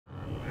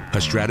Her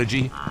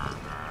strategy?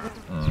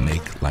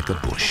 Make like a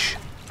bush.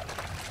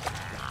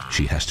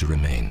 She has to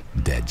remain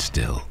dead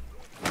still.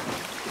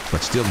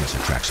 But stillness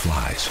attracts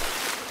flies,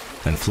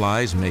 and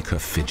flies make her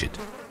fidget,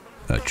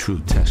 a true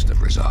test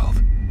of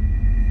resolve.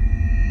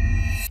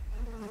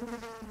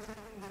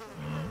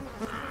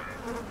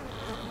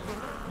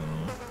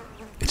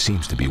 It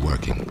seems to be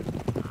working.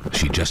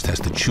 She just has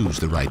to choose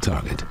the right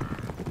target.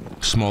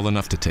 Small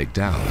enough to take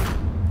down,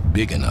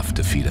 big enough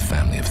to feed a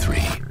family of 3.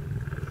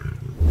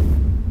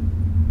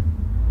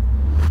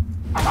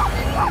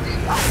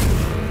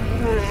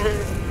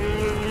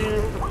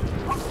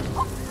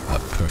 A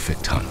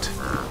perfect hunt.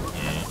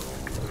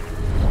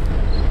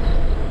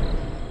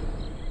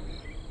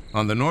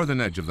 On the northern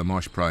edge of the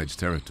Marsh Pride's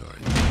territory,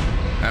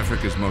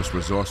 Africa's most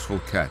resourceful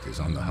cat is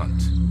on the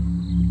hunt.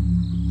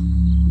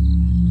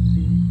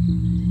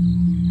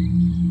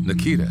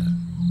 Nikita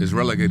is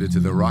relegated to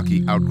the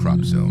rocky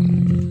outcrop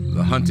zone,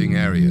 the hunting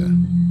area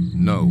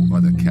no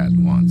other cat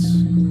wants.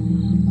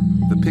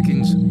 The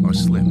pickings are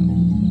slim,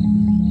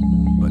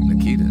 but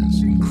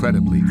Nikita's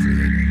incredibly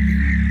creative.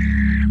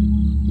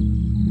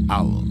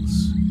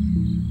 Owls.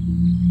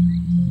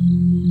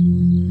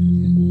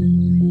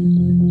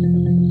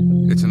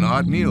 It's an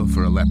odd meal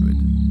for a leopard,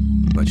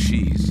 but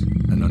she's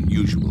an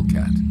unusual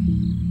cat.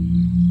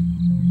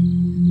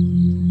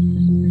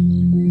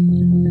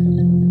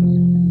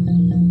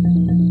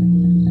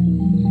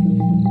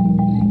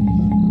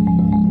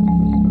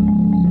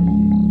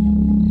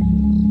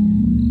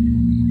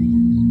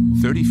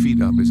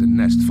 Up is a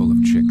nest full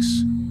of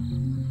chicks,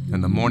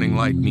 and the morning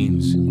light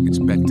means it's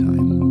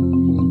bedtime.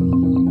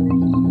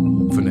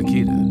 For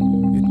Nikita,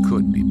 it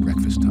could be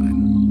breakfast time.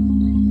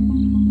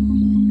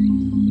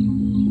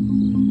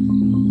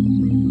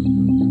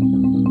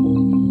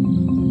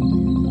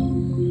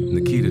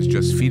 Nikita's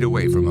just feet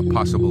away from a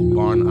possible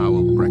barn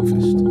owl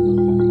breakfast.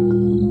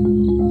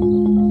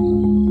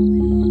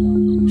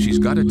 She's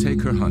got to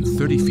take her hunt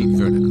 30 feet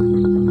vertical.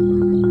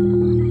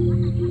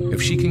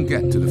 If she can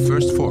get to the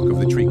first fork of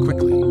the tree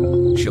quickly,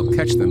 she'll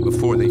catch them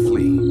before they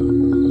flee.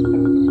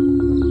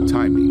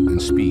 Timing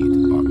and speed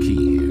are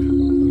key here.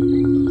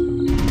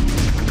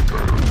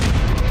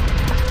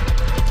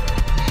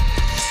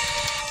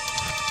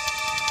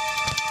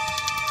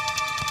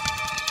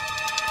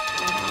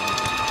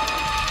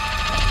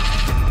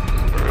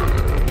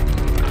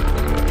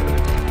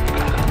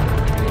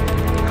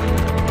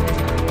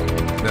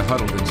 They're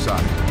huddled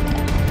inside.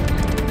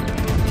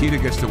 Nikita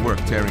gets to work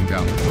tearing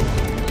down the door.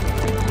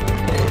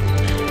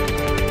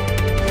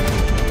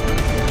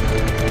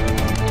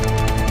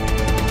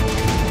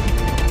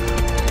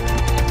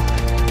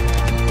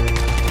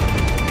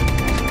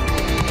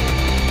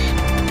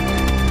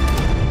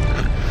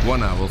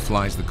 One owl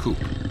flies the coop.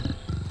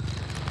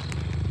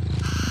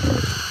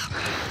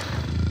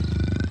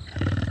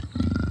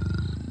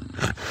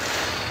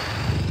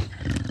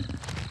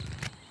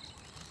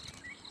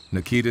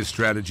 Nikita's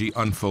strategy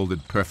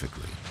unfolded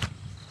perfectly.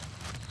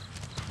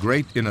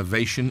 Great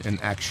innovation in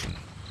action,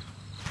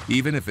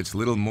 even if it's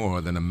little more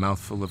than a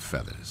mouthful of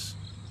feathers.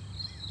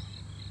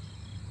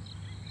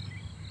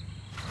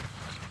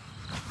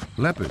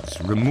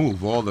 Leopards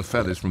remove all the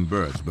feathers from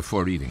birds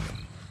before eating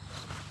them.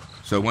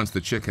 So once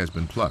the chick has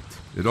been plucked,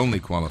 it only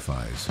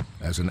qualifies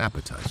as an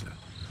appetizer.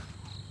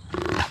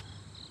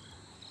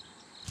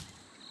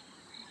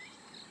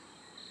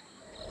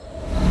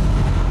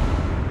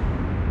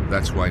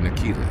 That's why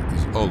Nikita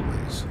is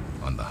always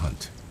on the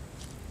hunt.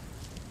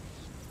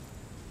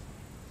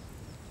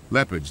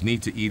 Leopards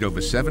need to eat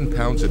over 7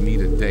 pounds of meat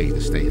a day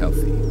to stay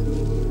healthy.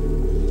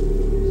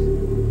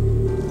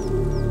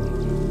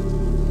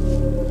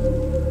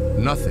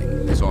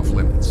 Nothing is off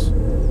limits.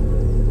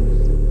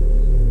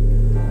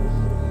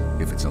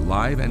 If it's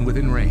alive and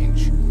within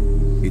range,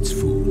 it's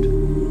food.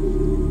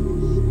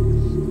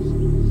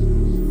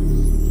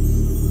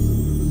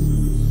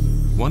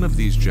 One of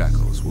these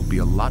jackals will be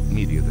a lot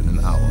meatier than an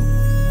owl.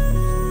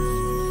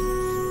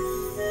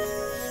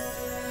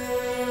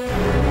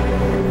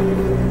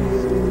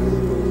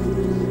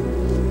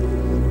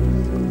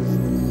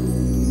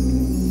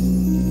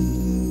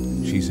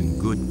 She's in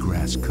good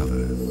grass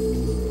cover.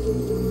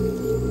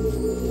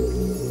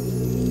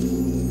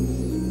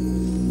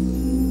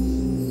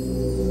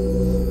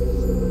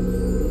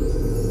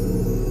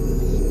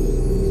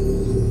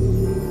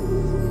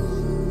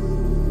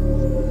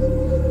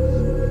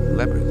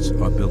 Leopards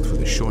are built for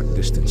the short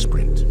distance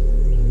sprint,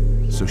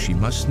 so she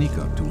must sneak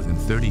up to within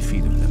 30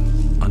 feet of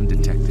them,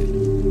 undetected,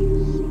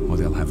 or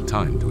they'll have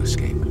time to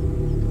escape.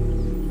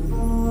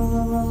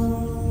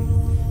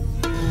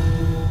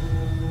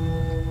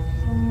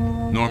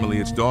 Normally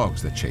it's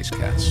dogs that chase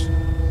cats,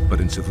 but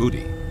in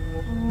Savudi,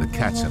 the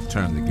cats have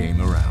turned the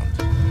game around.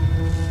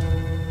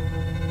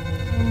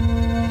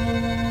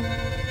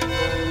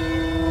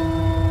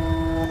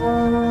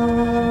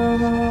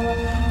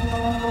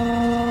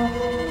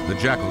 The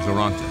jackals are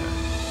onto her.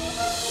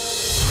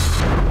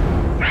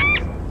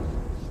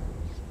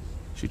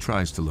 She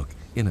tries to look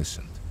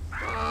innocent.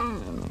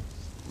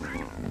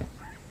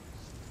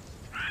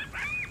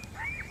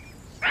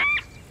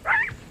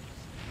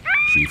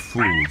 She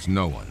fools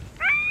no one.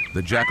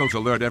 The jackals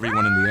alert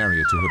everyone in the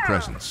area to her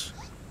presence.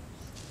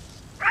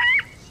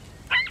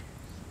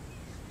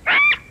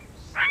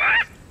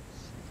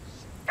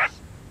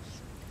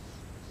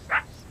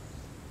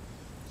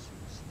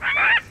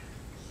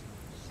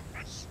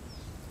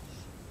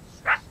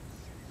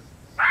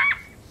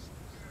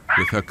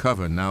 With her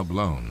cover now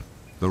blown,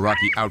 the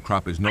rocky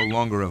outcrop is no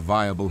longer a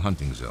viable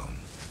hunting zone.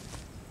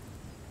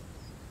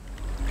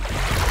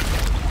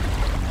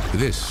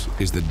 This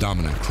is the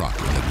dominant croc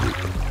in the group,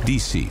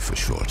 DC for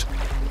short.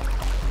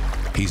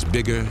 He's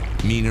bigger,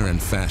 meaner,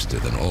 and faster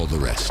than all the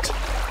rest.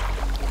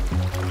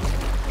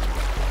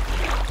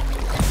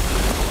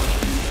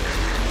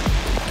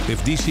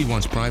 If DC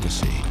wants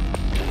privacy,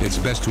 it's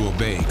best to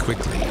obey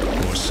quickly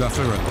or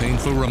suffer a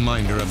painful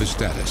reminder of his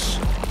status.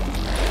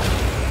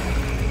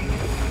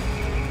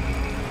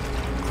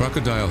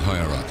 Crocodile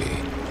hierarchy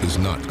is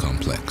not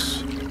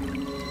complex.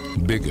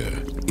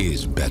 Bigger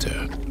is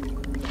better.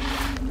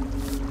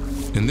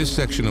 In this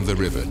section of the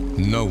river,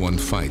 no one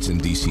fights in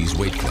DC's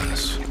weight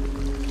class.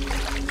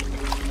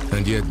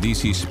 And yet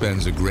DC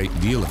spends a great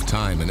deal of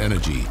time and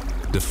energy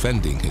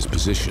defending his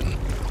position.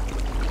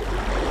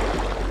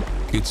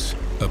 It's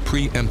a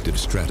preemptive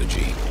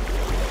strategy.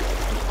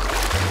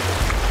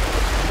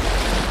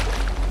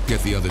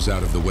 Get the others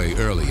out of the way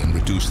early and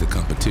reduce the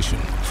competition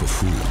for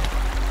food.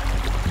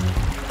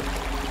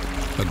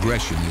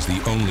 Aggression is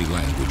the only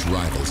language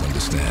rivals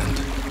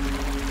understand.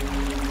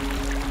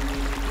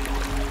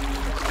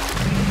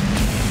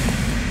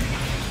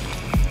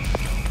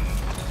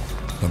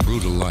 A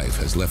brutal life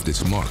has left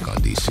its mark on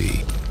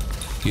DC.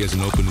 He has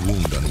an open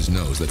wound on his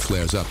nose that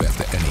flares up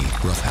after any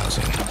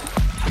roughhousing.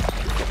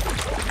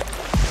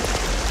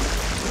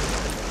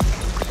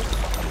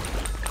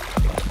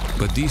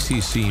 But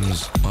DC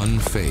seems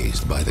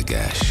unfazed by the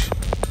gash,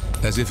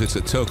 as if it's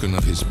a token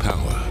of his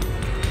power.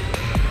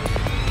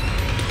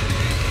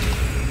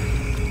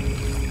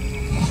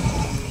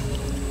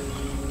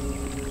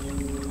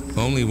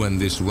 Only when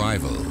this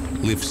rival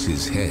lifts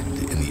his head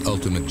in the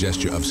ultimate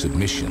gesture of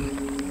submission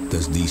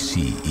does DC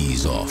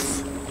ease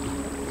off.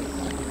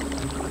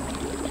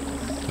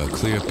 A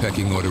clear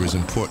pecking order is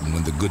important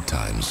when the good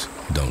times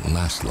don't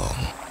last long.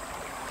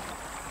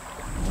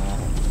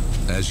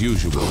 As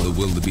usual, the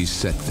wildebeest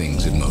set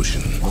things in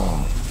motion.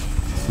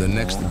 The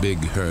next big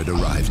herd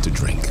arrives to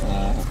drink.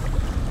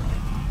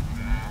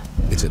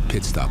 It's a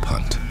pit stop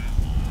hunt.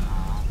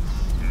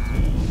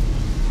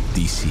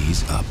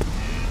 DC's up.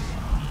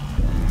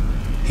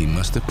 He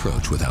must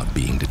approach without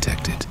being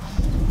detected.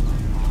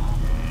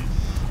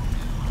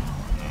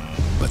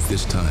 But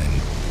this time,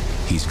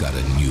 he's got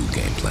a new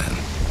game plan.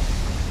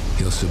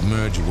 He'll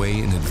submerge way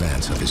in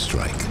advance of his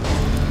strike.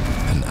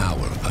 An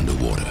hour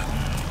underwater.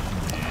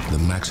 The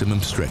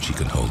maximum stretch he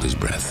can hold his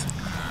breath.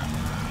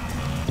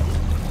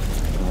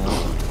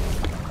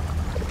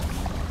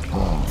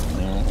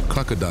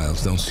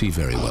 Crocodiles don't see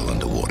very well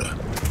underwater,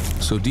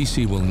 so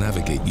DC will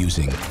navigate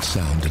using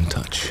sound and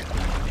touch.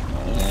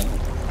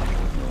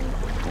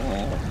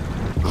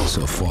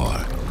 So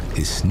far,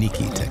 his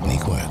sneaky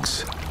technique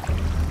works.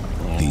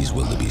 These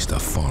wildebeest are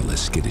far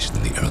less skittish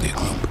than the earlier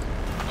group.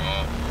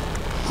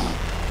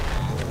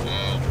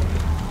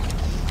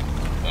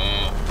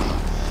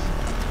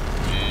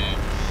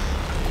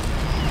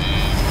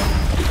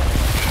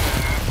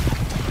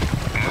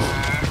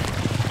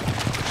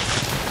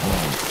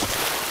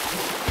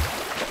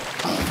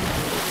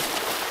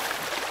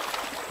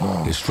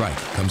 His strike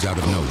comes out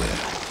of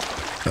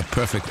nowhere. A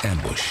perfect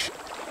ambush.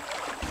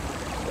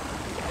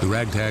 The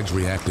ragtags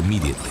react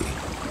immediately.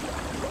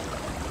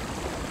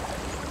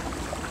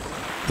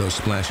 Those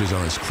splashes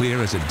are as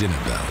clear as a dinner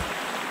bell.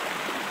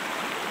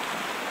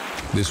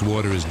 This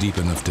water is deep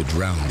enough to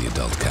drown the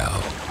adult cow.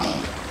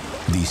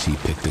 DC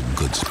picked a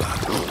good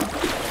spot.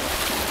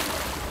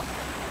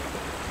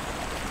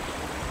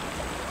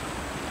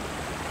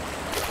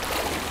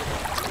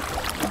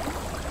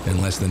 In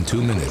less than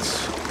 2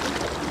 minutes,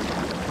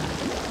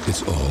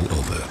 it's all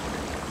over.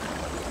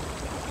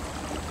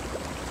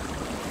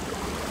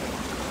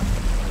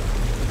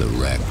 The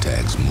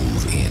ragtags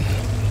move in.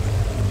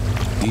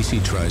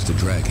 DC tries to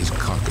drag his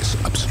carcass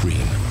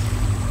upstream,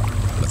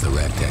 but the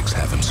ragtags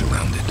have him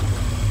surrounded.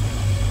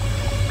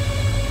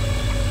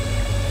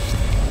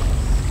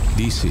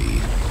 DC,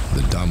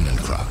 the dominant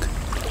croc,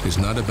 is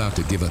not about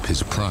to give up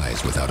his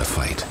prize without a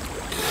fight.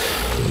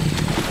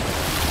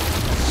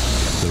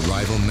 The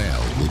rival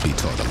male will be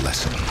taught a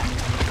lesson.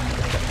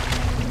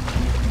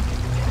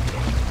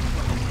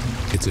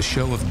 It's a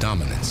show of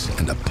dominance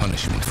and a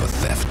punishment for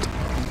theft.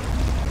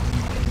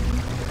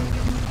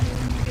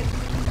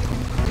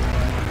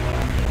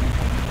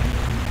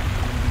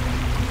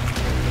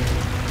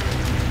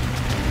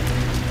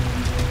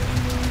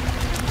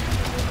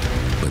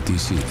 But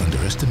DC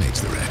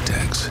underestimates the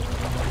ragtags.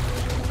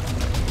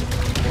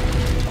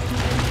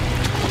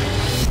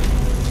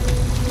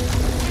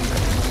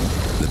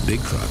 The big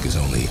croc is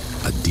only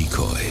a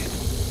decoy.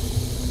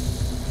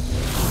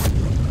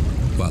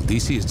 While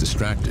DC is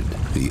distracted,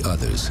 the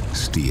others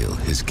steal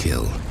his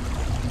kill.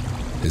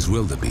 His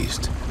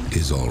wildebeest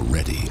is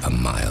already a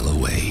mile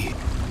away.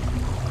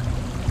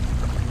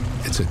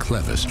 It's a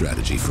clever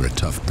strategy for a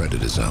tough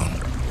predator zone.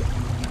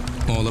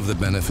 All of the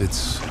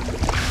benefits,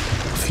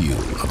 few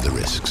of the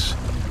risks.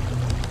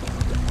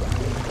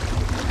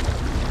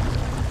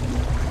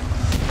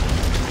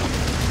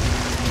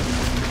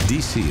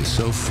 DC is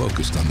so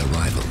focused on the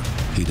rival,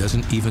 he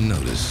doesn't even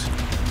notice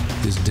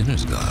his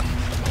dinner's gone.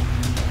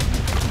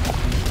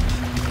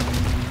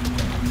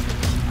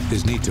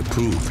 His need to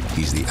prove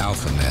he's the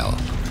alpha male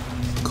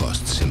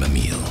costs him a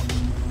meal.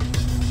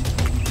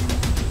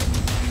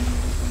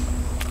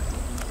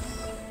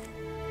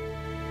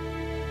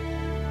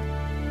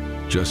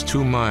 Just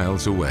 2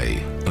 miles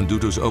away,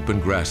 Undutu's open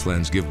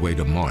grasslands give way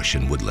to marsh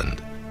and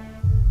woodland.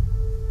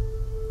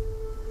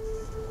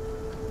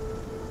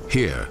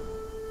 Here,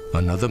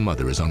 another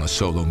mother is on a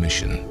solo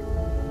mission,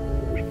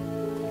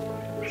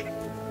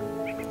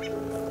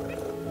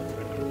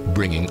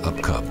 bringing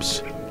up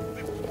cubs.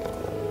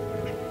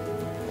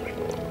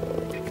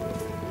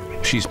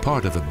 She's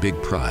part of a big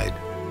pride,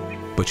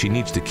 but she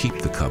needs to keep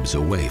the cubs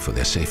away for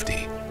their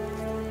safety.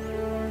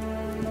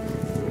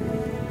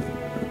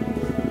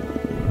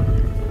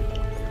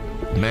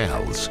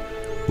 Males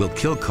will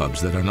kill cubs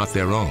that are not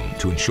their own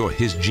to ensure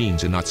his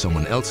genes and not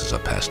someone else's are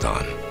passed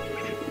on.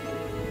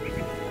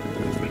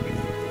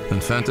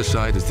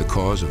 Infanticide is the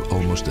cause of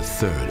almost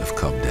 1/3 of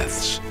cub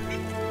deaths.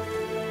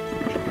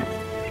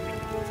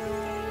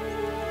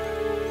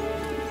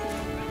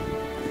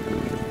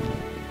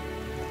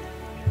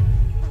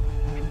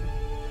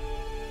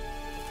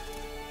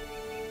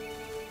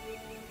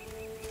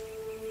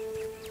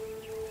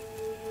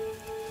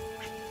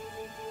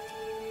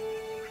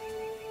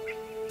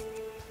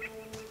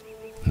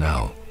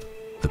 Now,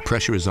 the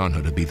pressure is on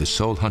her to be the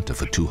sole hunter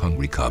for 2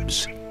 hungry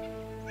cubs.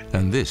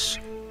 And this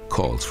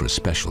calls for a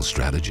special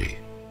strategy.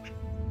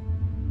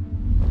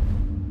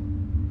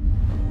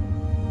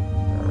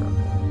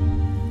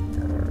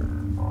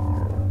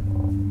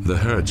 The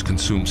herds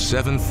consume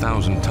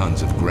 7,000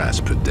 tons of grass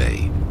per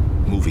day,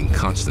 moving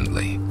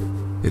constantly,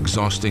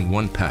 exhausting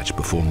one patch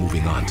before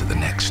moving on to the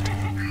next.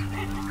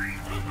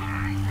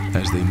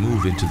 As they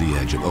move into the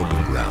edge of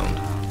open ground,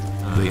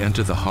 they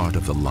enter the heart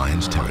of the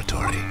lion's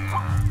territory.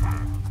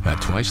 At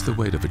twice the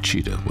weight of a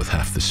cheetah with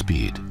half the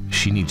speed,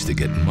 she needs to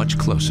get much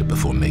closer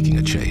before making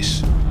a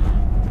chase.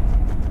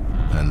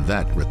 And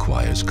that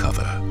requires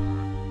cover.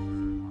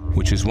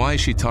 Which is why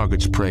she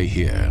targets prey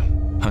here,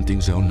 hunting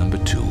zone number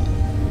 2,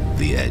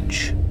 the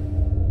edge.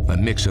 A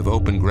mix of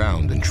open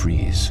ground and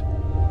trees.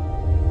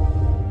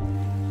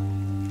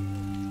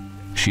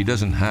 She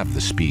doesn't have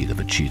the speed of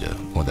a cheetah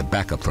or the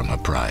backup from her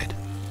pride.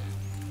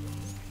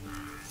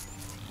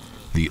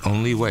 The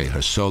only way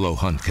her solo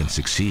hunt can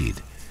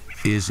succeed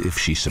is if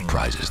she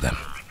surprises them.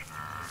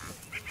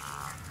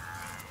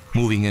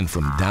 Moving in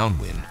from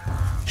downwind,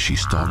 she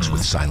stalks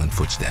with silent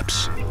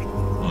footsteps.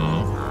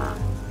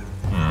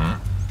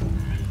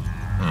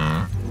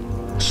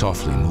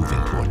 Softly moving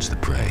towards the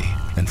prey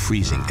and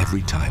freezing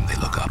every time they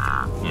look up.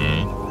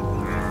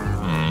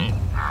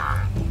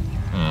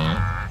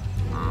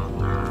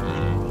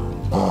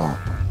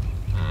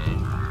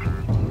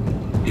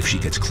 If she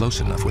gets close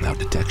enough without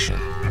detection,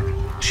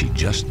 she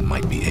just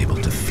might be able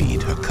to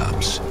feed her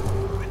cubs.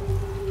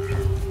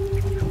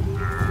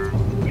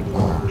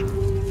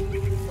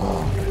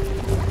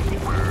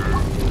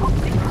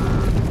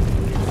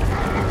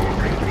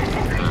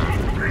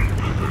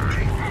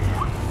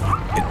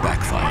 It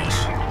backfires.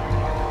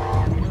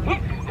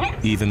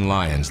 Even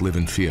lions live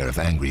in fear of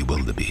angry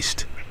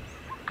wildebeest.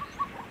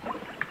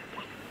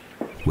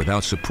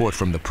 Without support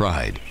from the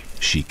pride,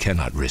 she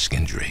cannot risk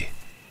injury.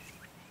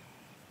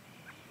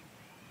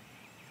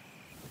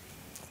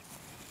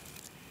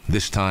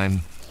 This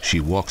time, she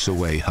walks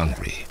away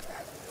hungry.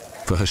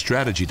 For her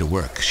strategy to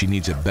work, she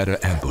needs a better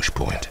ambush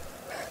point.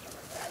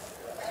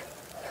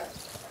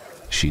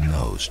 She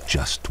knows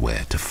just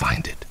where to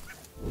find it.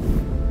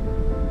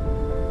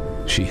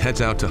 She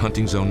heads out to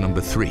hunting zone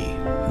number 3,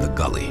 the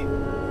gully.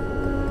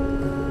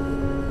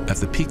 At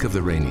the peak of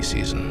the rainy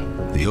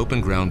season, the open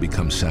ground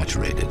becomes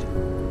saturated,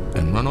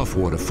 and runoff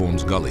water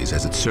forms gullies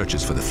as it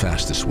searches for the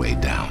fastest way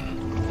down.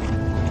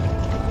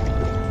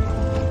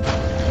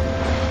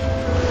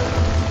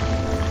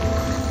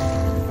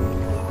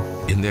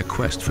 In their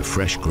quest for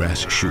fresh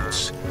grass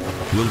shoots,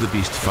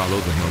 wildebeest follow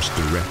the most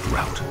direct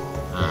route.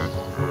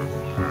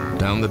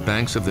 Down the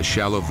banks of the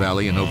shallow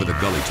valley and over the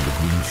gully to the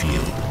green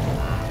field.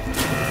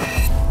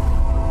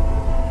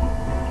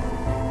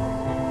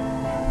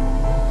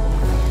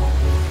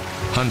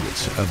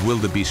 Hundreds of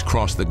wildebeest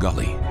cross the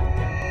gully.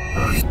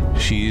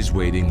 She's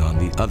waiting on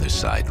the other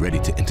side, ready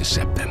to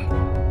intercept them.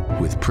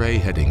 With prey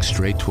heading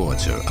straight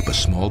towards her up a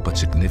small but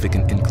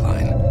significant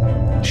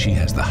incline, she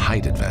has the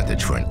height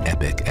advantage for an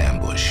epic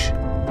ambush.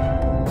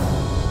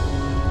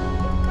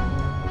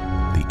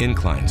 The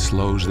incline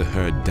slows the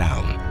herd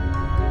down.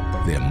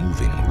 They're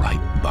moving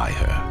right by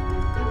her.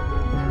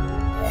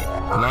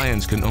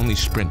 Lions can only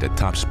sprint at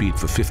top speed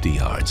for 50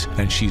 yards,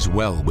 and she's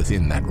well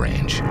within that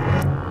range.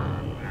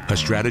 Her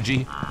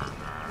strategy?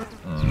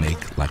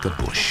 Make like a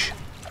bush.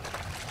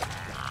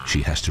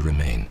 She has to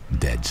remain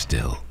dead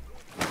still.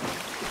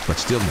 But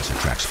stillness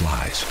attracts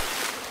flies,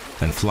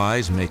 and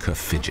flies make her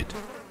fidget,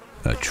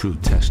 a true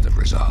test of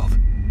resolve.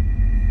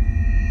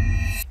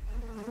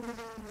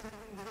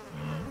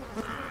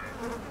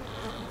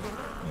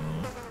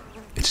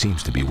 It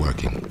seems to be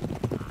working.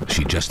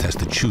 She just has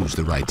to choose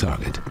the right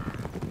target.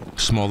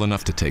 Small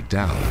enough to take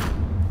down,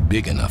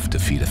 big enough to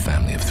feed a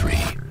family of 3.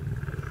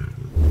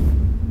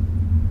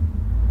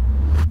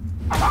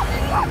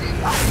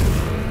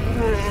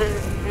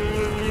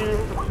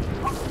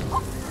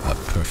 A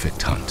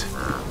perfect hunt.